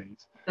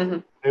classmates. Mm-hmm.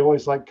 They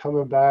always like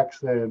coming back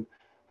saying,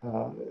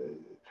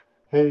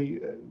 "Hey,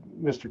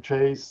 Mr.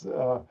 Chase,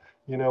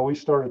 we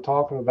started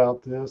talking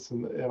about this,"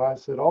 and I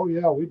said, "Oh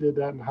yeah, we did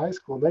that in high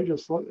school." And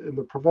and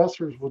the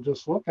professors will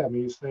just look at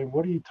me saying,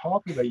 "What are you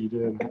talking about? You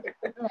did?"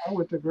 "Yeah, I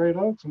went to Great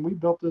Oaks and we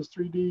built this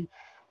 3D.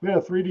 We had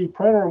a 3D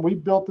printer and we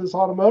built this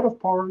automotive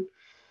part,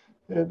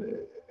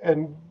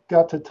 and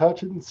got to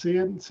touch it and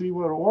see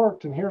what it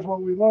worked. And here's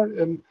what we learned."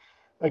 And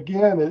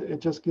again, it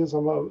just gives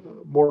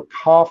them more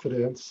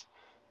confidence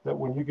that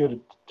when you get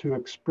to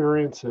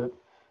experience it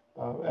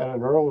at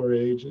an earlier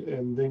age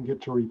and then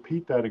get to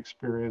repeat that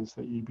experience,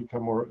 that you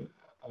become more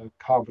a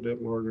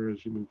confident learner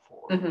as you move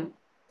forward. Mm-hmm.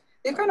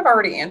 You've kind of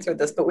already answered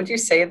this, but would you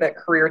say that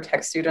career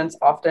tech students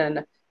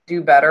often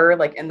do better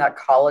like in that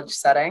college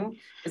setting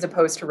as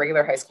opposed to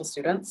regular high school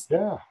students?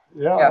 Yeah,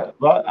 Yeah. yeah.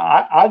 But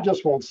I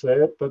just won't say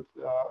it, but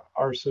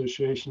our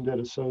association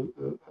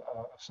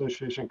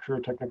Association of Career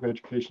Technical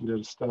Education did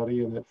a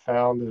study, and it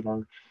found that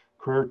our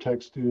career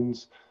tech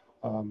students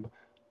um,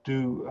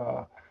 do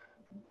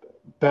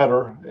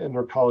better in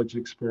their college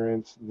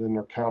experience than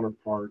their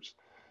counterparts.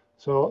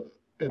 So,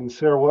 and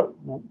Sarah,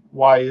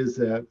 why is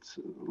that?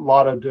 A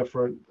lot of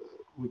different.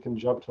 We can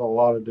jump to a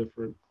lot of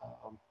different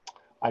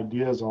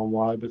ideas on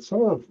why, but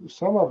some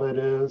of it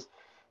is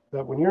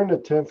that when you're in the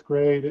 10th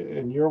grade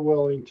and you're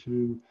willing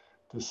to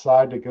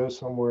decide to go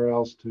somewhere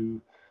else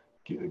to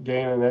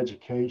gain an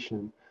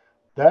education,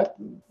 that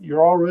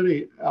you're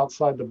already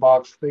outside the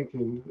box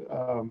thinking.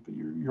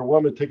 You're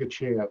willing to take a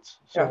chance.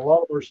 So Yeah. a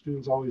lot of our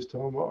students always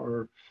tell them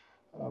are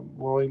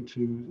willing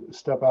to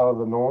step out of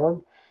the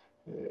norm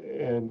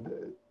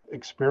and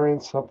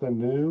experience something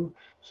new.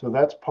 So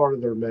that's part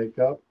of their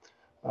makeup.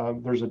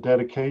 There's a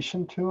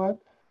dedication to it.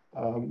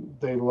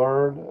 They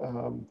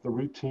learn the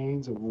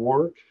routines of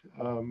work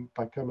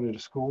by coming to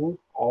school.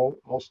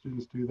 All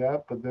students do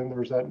that, but then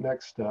there's that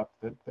next step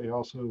that they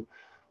also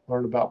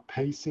learn about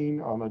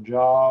pacing on a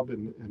job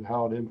and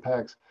how it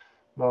impacts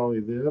not only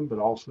them, but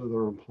also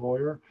their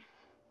employer.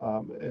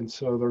 And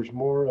so there's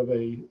more of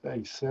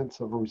a sense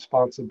of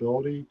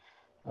responsibility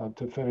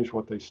to finish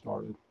what they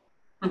started.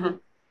 Mm-hmm.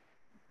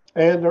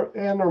 And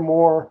they're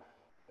more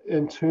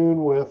in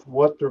tune with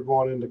what they're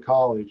going into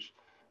college.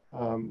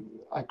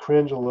 I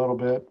cringe a little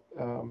bit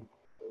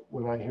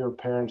when I hear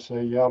parents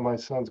say, "Yeah, my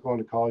son's going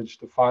to college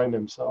to find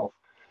himself."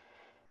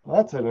 Well,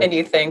 that's an And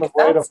you think expensive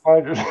way to that's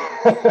find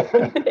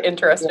it.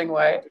 interesting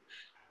way.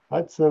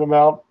 I'd send them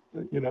out,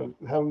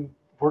 have them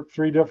work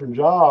 3 different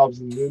jobs,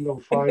 and then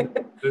they'll find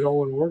they don't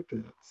want to work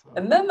that. So,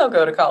 And then they'll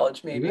go to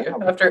college maybe yeah,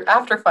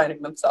 after finding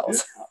yeah,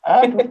 themselves.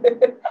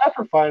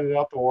 after finding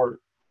out the work.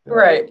 Yeah.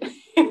 Right.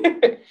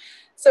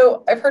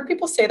 So I've heard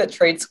people say that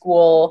trade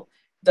school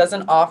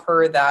doesn't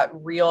offer that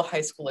real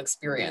high school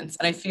experience.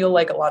 And I feel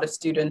like a lot of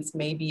students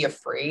may be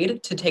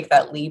afraid to take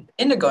that leap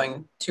into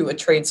going to a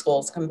trade school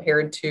as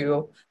compared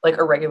to like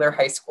a regular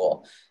high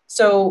school.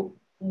 So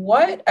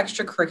what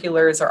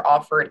extracurriculars are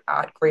offered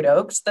at Great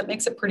Oaks that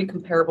makes it pretty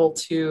comparable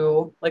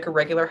to like a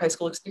regular high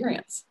school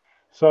experience?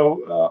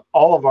 So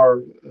all of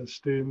our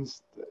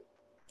students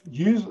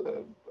use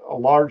a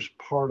large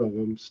part of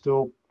them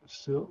still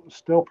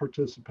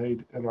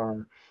participate in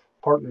our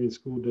partnering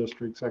school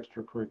districts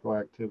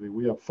extracurricular activity.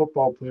 We have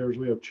football players,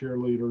 we have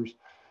cheerleaders,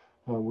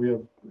 we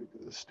have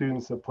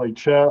students that play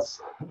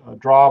chess,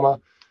 drama,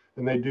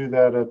 and they do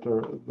that at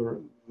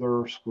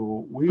their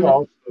school. We Mhm.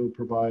 also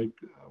provide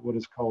what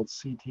is called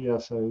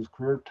CTSOs,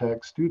 Career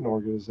Tech Student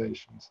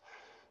Organizations.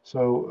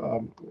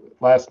 So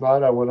last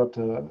night I went up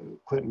to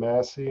Clinton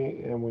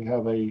Massie, and we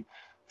have a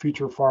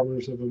Future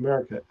Farmers of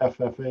America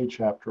FFA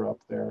chapter up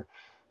there.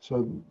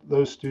 So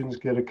those students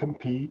get to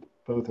compete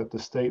both at the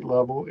state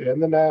level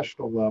and the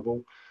national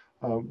level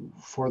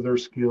for their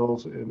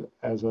skills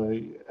as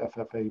a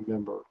FFA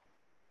member.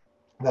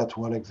 That's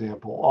one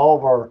example. All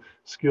of our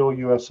Skill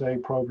USA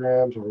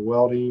programs, or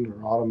welding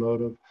or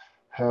automotive,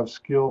 have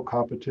skill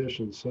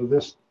competitions. So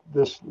this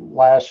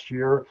last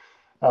year,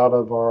 out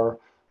of our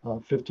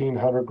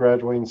 1,500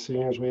 graduating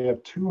seniors, we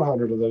have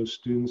 200 of those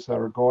students that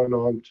are going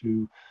on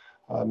to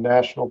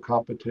national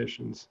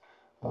competitions.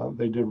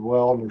 They did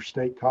well in their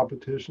state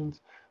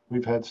competitions.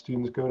 We've had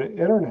students go to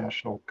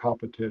international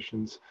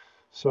competitions.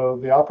 So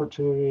the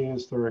opportunity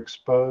is they're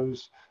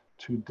exposed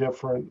to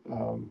different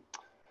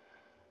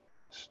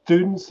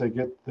students. They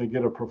get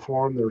to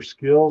perform their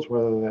skills,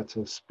 whether that's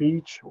a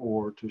speech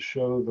or to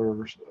show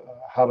their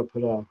how to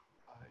put a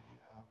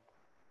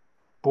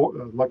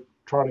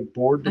electronic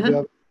board Mhm.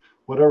 together.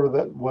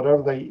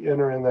 Whatever they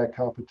enter in that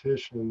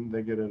competition,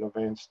 they get an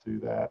advance through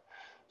that.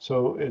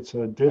 So it's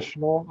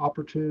additional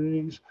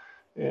opportunities,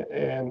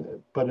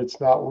 and but it's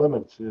not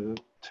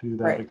limited to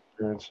that Right.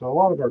 experience. So a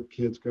lot of our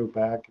kids go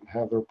back and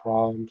have their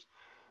proms,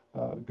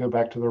 go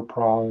back to their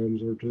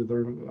proms or to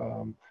their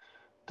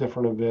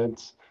different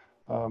events.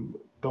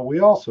 But we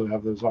also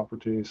have those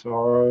opportunities. So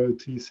our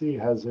OTC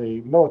has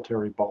a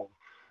military ball.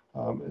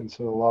 And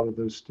so a lot of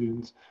those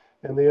students,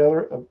 and the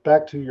other,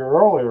 back to your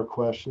earlier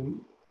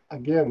question,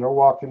 again, they're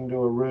walking into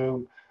a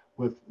room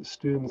with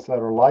students that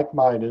are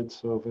like-minded.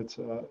 So if it's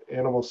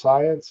animal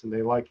science and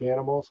they like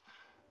animals,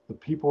 the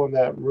people in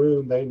that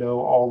room, they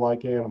know all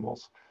like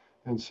animals.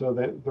 And so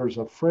there's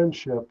a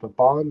friendship, a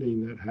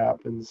bonding that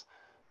happens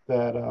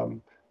that,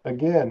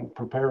 again,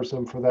 prepares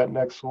them for that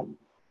next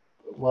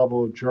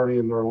level of journey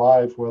in their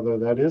life, whether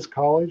that is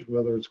college,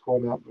 whether it's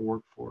going out in the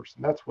workforce.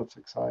 And that's what's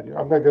exciting.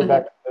 I'm going to go Mhm.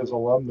 back to those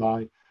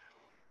alumni.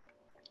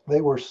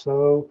 They were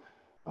so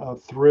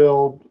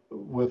thrilled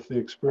with the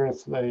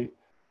experience they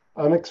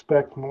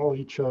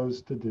unexpectedly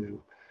chose to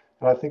do.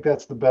 And I think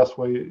that's the best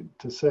way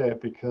to say it,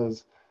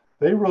 because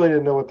they really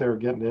didn't know what they were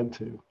getting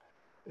into.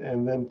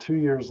 And then 2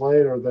 years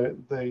later,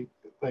 they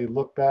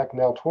look back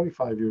now,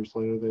 25 years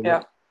later, they look Yeah.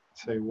 and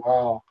say,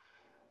 wow,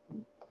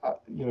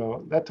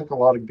 that took a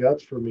lot of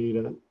guts for me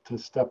to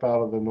step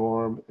out of the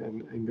norm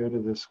and go to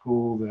this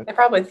school They that,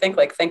 probably think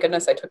like, thank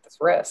goodness I took this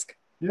risk.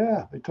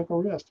 yeah, they took a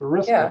risk. A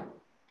risk Yeah. taker.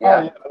 Yeah.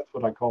 Oh, yeah, that's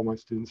what I call my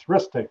students,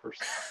 risk takers.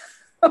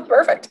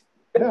 Perfect.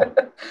 Yeah.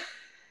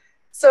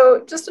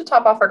 So just to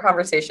top off our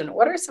conversation,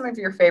 what are some of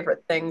your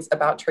favorite things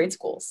about trade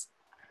schools?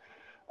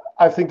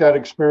 I think that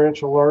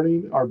experiential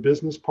learning, our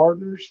business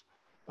partners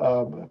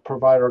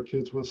provide our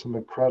kids with some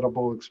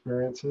incredible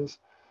experiences.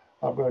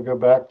 I'm going to go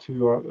back to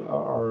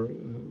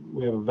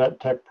we have a vet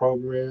tech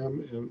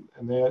program,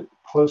 and they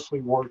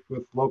closely work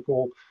with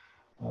local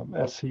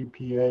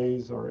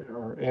SCPAs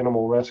or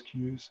animal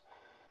rescues.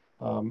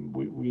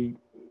 We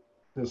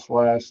this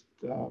last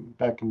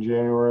back in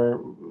January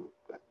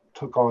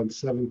took on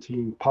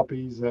 17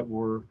 puppies that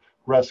were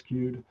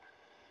rescued,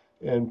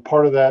 and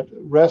part of that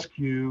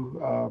rescue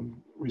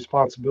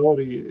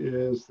responsibility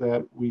is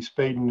that we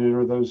spay and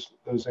neuter those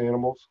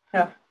animals.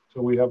 Yeah.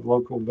 So we have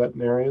local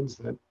veterinarians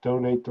that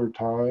donate their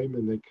time,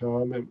 and they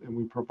come and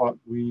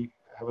we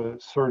have a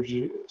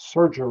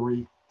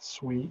surgery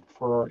suite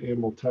for our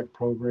animal tech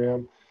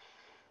program.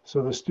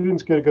 So the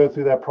students get to go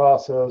through that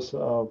process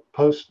of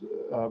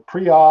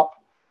pre-op,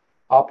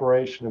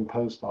 operation, and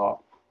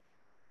post-op.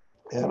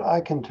 And I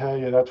can tell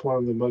you that's one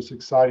of the most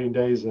exciting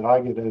days that I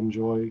get to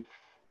enjoy,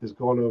 is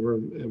going over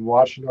and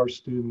watching our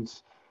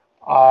students'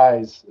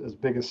 eyes as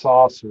big as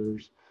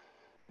saucers.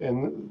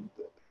 And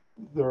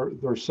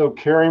they're so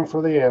caring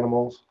for the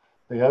animals.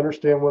 They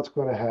understand what's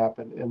going to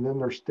happen. And then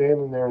they're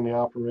standing there in the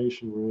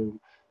operation room,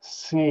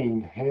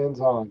 seeing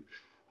hands-on.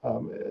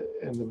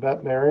 And the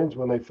veterinarians,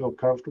 when they feel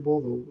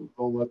comfortable,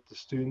 they'll let the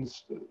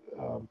students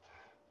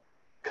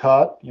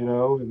cut,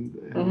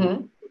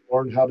 and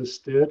learn how to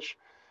stitch.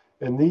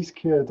 And these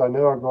kids, I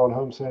know, are going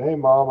home saying, "Hey,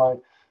 Mom, I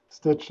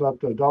stitched up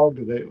the dog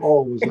today."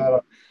 "Oh, was that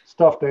a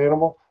stuffed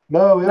animal?"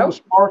 "No, it was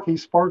Sparky.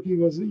 Sparky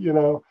was, and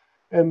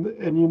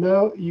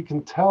you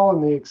can tell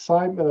in the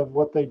excitement of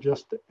what they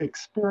just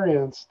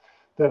experienced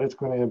that it's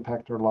going to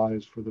impact their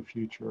lives for the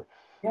future.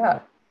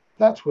 Yeah.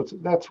 That's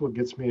what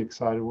gets me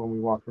excited when we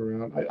walk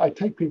around. I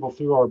take people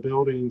through our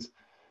buildings,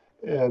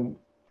 and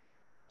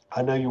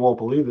I know you won't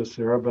believe this,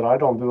 Sarah, but I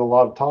don't do a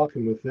lot of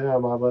talking with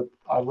them.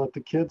 I let the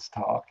kids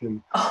talk,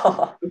 and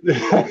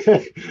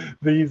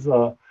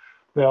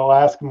they'll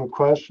ask them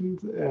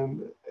questions,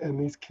 and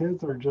these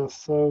kids are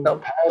just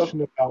so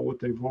passionate about what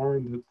they've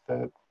learned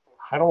that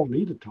I don't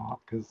need to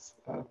talk, because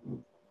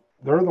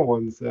they're the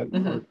ones that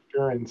are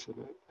experiencing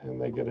it,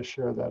 and they get to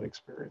share that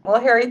experience.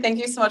 Well, Harry, thank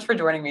you so much for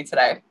joining me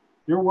today.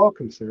 You're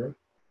welcome, Sarah.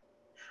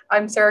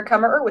 I'm Sarah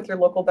Kummerer with your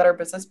local Better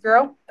Business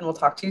Bureau, and we'll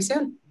talk to you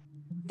soon.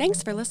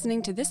 Thanks for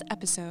listening to this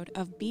episode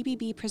of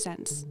BBB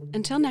Presents.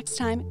 Until next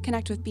time,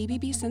 connect with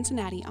BBB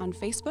Cincinnati on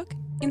Facebook,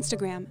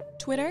 Instagram,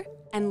 Twitter,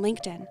 and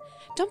LinkedIn.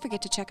 Don't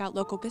forget to check out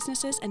local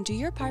businesses and do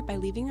your part by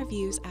leaving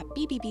reviews at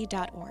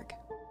bbb.org.